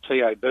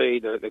TAB.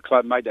 The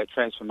club made that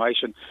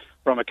transformation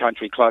from a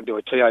country club to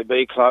a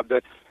TAB club.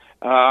 That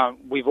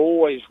we've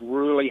always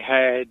really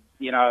had,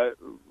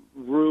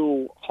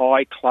 real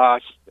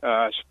high-class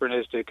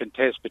sprinters to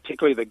contest,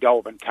 particularly the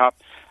Goulburn Cup.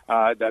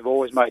 They've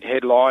always made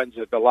headlines.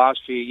 At the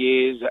last few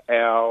years,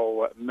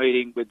 our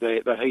meeting with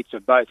the heats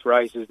of both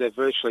races,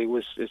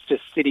 it's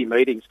just city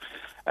meetings.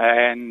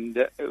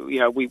 And,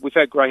 we've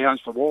had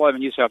greyhounds from all over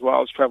New South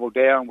Wales travel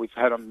down. We've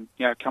had them,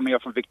 coming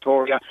up from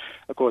Victoria.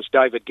 Of course,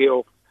 David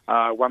Gill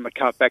won the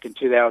Cup back in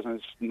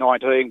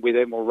 2019 with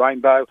Emerald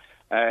Rainbow.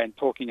 And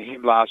talking to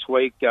him last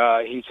week,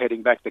 he's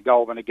heading back to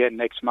Goulburn again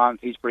next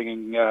month. He's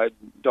bringing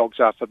dogs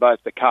up for both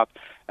the Cup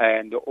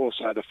and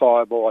also the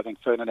Fireball. I think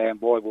Ferdinand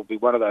Boyd will be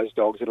one of those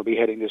dogs that'll be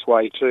heading this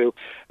way too.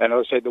 And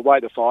as I said, the way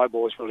the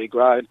Fireball has really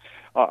grown,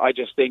 I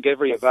just think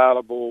every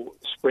available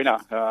sprinter,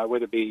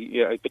 whether it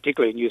be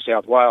particularly in New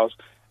South Wales,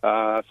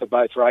 for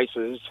both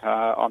races,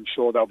 I'm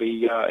sure they'll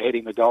be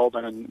heading to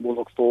Goulburn, and we'll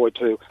look forward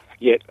to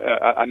yet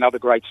another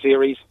great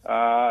series.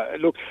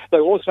 Look, they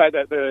all say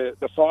that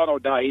the final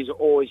day is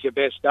always your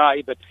best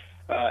day, but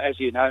as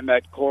you know,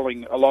 Matt,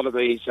 calling a lot of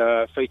these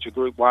feature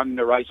Group 1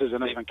 races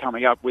and even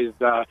coming up with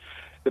the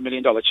 $1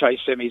 Million Chase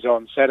semis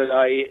on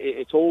Saturday,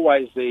 it's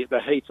always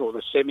the heat or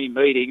the semi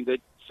meeting that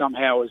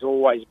somehow is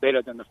always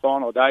better than the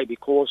final day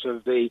because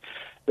of the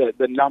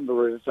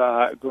number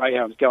of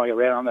greyhounds going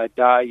around on that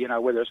day,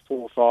 whether it's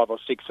 4, 5 or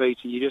 6 heats,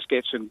 and you just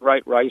get some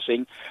great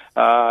racing,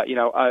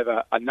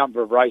 over a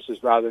number of races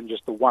rather than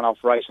just the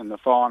one-off race in the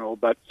final.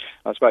 But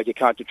I suppose you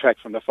can't detract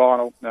from the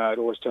final. It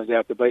always turns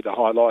out to be the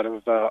highlight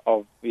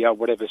of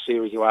whatever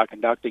series you are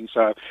conducting.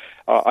 So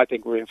I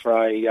think we're in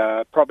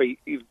for probably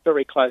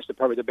very close to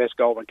probably the best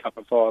Goulburn Cup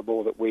and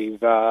Fireball that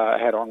we've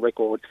had on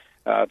record,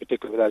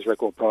 particularly with those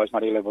record prize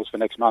money levels for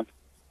next month.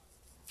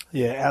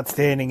 Yeah,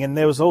 outstanding. And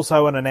there was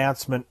also an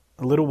announcement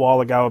a little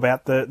while ago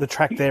about the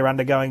track there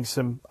undergoing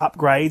some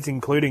upgrades,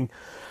 including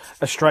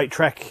a straight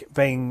track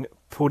being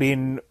put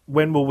in.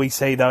 When will we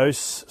see those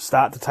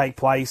start to take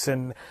place,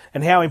 and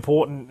how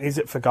important is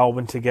it for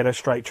Goulburn to get a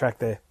straight track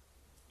there?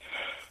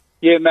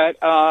 Yeah, Matt,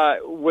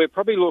 we're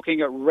probably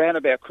looking at around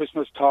about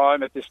Christmas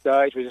time at this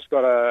stage. We've just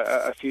got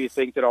a few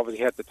things that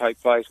obviously have to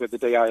take place with the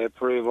DA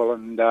approval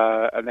and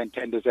then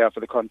tenders out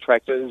for the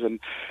contractors. And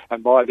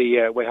by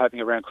we're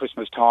hoping around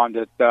Christmas time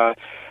that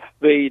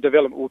the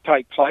development will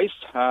take place.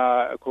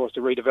 Of course, the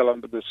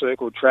redevelopment of the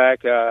circle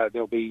track,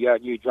 there'll be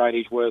new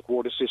drainage work,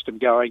 water system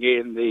going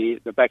in.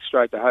 The back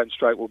straight, the home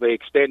straight will be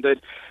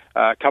extended.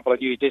 A couple of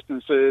new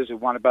distances,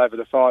 one above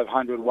the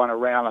 500, one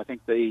around, I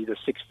think, the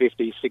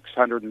 650,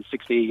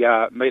 660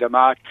 metre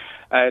mark.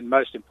 And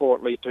most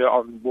importantly,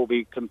 we'll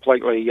be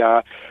completely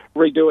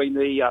redoing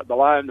the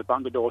lane. The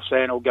Bungadore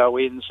sand will go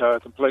in, so a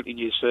completely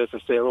new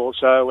surface there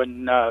also.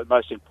 And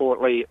most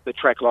importantly, the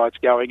track lights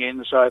going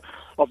in. So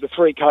of the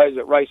 3 Ks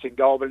that race in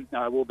Goulburn,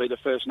 will be the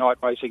first night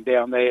racing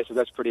down there. So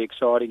that's pretty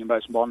exciting, and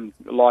most modern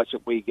lights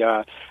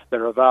that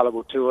are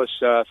available to us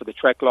for the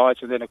track lights.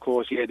 And then, of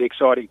course, the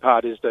exciting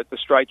part is that the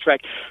straight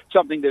track,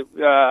 something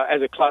that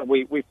as a club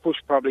we've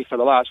pushed probably for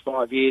the last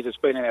 5 years. It's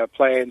been in our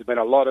plans. Been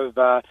a lot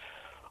of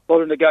a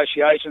lot of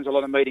negotiations, a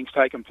lot of meetings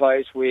taking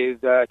place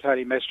with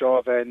Tony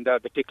Mestrov and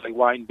particularly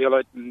Wayne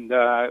Billett, and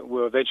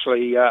we're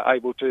eventually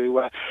able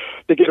to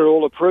get it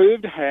all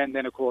approved. And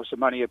then, of course, the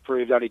money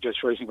approved only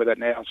just recently with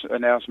that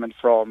announcement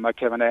from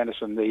Kevin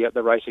Anderson, the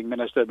racing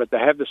minister. But to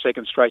have the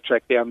second straight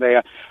track down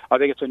there, I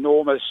think it's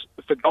enormous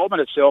for Goulburn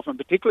itself, and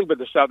particularly with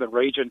the southern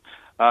region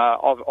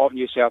of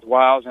New South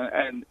Wales.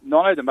 And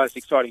not only the most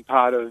exciting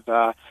part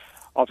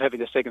of having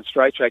the second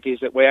straight track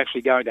is that we're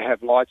actually going to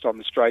have lights on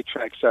the straight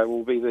track, so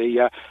we'll be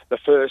the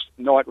first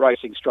night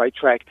racing straight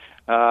track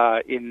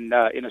in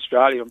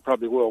Australia and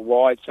probably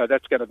worldwide. So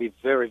that's going to be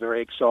very,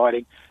 very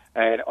exciting.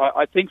 And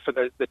I think for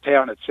the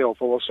town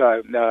itself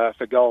also,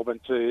 for Goulburn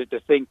to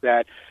think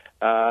that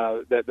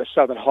the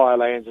Southern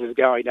Highlands is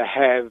going to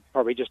have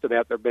probably just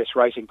about the best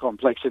racing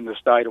complex in the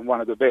state and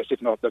one of the best,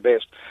 if not the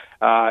best,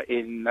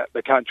 in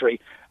the country,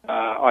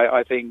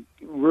 I think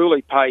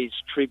really pays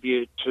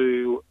tribute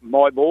to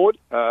my board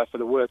for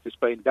the work that's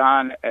been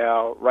done,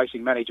 our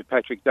racing manager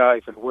Patrick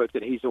Day for the work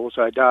that he's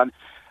also done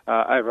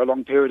over a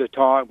long period of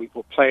time. We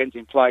put plans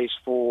in place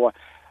for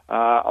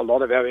a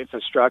lot of our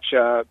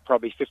infrastructure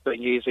probably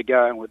 15 years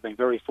ago, and we've been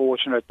very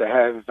fortunate to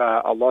have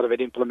a lot of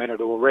it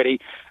implemented already.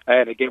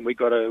 And again, we've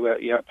got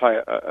to pay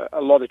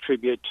a lot of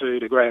tribute to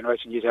the Greyhound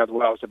Racing New South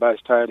Wales, to both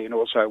Tony and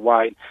also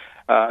Wayne,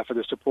 for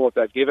the support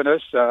they've given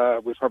us.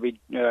 We probably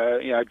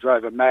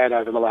drove them mad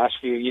over the last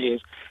few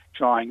years,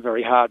 trying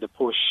very hard to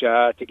push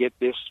to get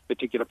this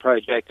particular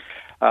project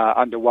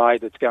underway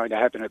that's going to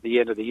happen at the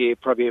end of the year,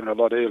 probably even a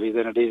lot earlier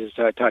than it is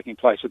taking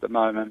place at the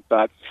moment.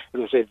 But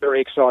as I said,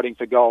 very exciting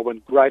for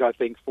Goulburn, great I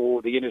think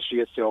for the industry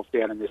itself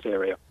down in this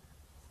area.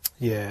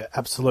 Yeah,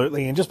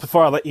 absolutely. And just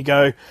before I let you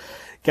go,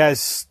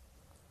 Gaz,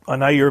 I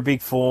know you're a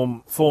big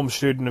form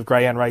student of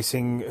greyhound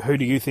racing. Who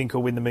do you think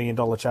will win the $1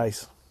 Million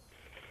Chase?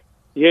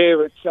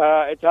 Yeah,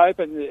 it's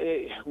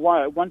open.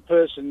 One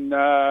person,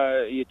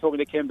 you're talking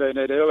to Ken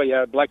Burnett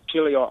earlier, Black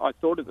Chili, I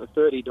thought at the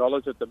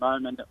 $30 at the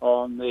moment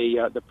on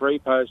the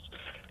pre-post.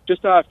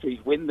 Just after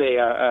his win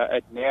there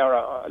at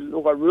Nowra,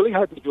 look, I really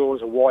hope he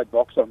draws a wide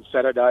box on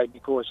Saturday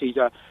because he's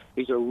a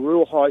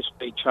real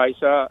high-speed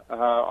chaser.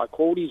 I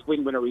called his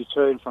win-winner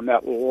return from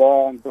that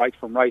long break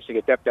from racing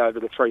at Dapto over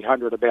the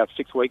 300 about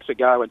 6 weeks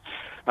ago,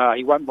 and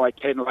he won by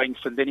 10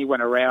 lengths, and then he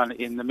went around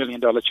in the $1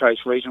 Million Chase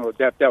Regional at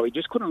Dapto. He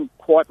just couldn't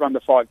quite run the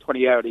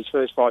 520 out at his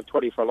first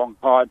 520 for a long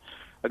time.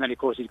 And then, of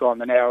course, he's gone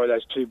the Nowra with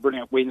those two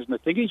brilliant wins. And I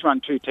think he's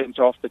run 2/10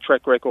 off the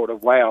track record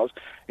of Wales.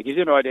 It gives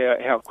you an idea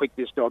how quick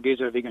this dog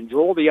is. If he can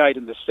draw the 8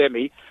 in the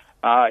semi,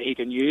 he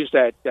can use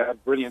that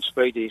brilliant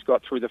speed that he's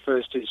got through the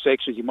first two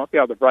sections. You might be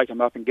able to break him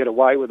up and get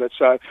away with it.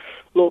 So,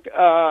 look,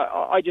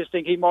 I just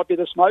think he might be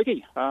the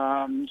smoky.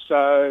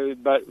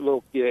 But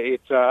look, yeah,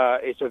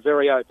 it's a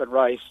very open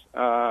race.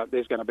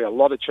 There's going to be a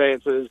lot of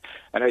chances,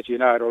 and as you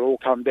know, it'll all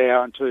come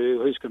down to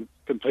who's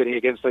competing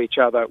against each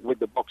other with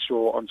the box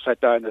draw on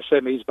Saturday in the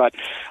semis. But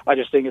I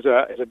just think as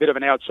a bit of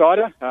an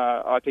outsider,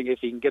 I think if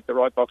he can get the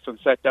right box on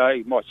Saturday,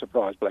 he might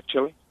surprise Black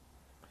Chili.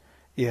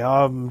 Yeah,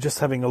 I'm just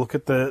having a look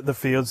at the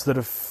fields that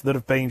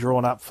have been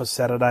drawn up for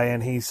Saturday,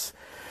 and he's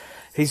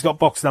got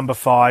box number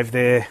 5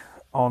 there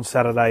on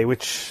Saturday,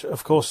 which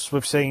of course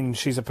we've seen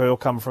She's a Pearl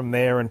come from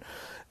there and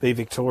be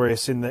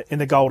victorious in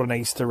the Golden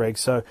Easter egg.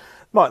 So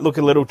might look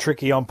a little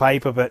tricky on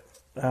paper, but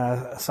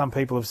some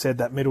people have said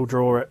that middle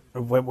draw at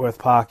Wentworth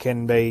Park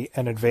can be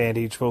an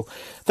advantage. Well,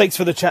 thanks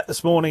for the chat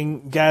this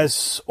morning,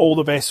 Gaz. All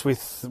the best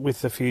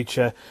with the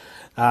future.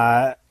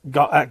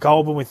 At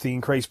Goulburn with the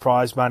increased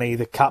prize money,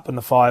 the Cup and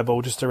the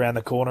Fireball just around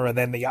the corner, and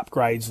then the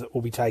upgrades that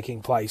will be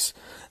taking place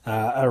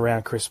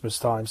around Christmas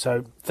time.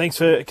 So thanks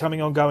for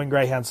coming on Going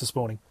Greyhounds this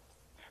morning.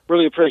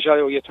 Really appreciate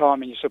all your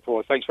time and your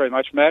support. Thanks very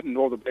much, Matt, and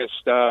all the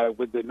best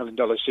with the $1 Million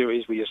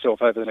Series with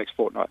yourself over the next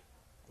fortnight.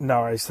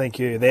 No worries, thank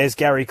you. There's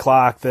Gary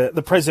Clark,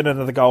 the president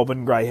of the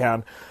Goulburn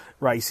Greyhound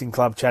Racing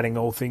Club, chatting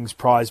all things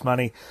prize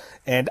money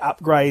and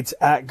upgrades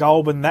at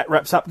Goulburn. That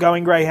wraps up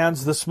Going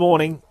Greyhounds this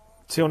morning.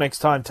 Till next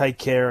time, take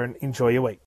care and enjoy your week.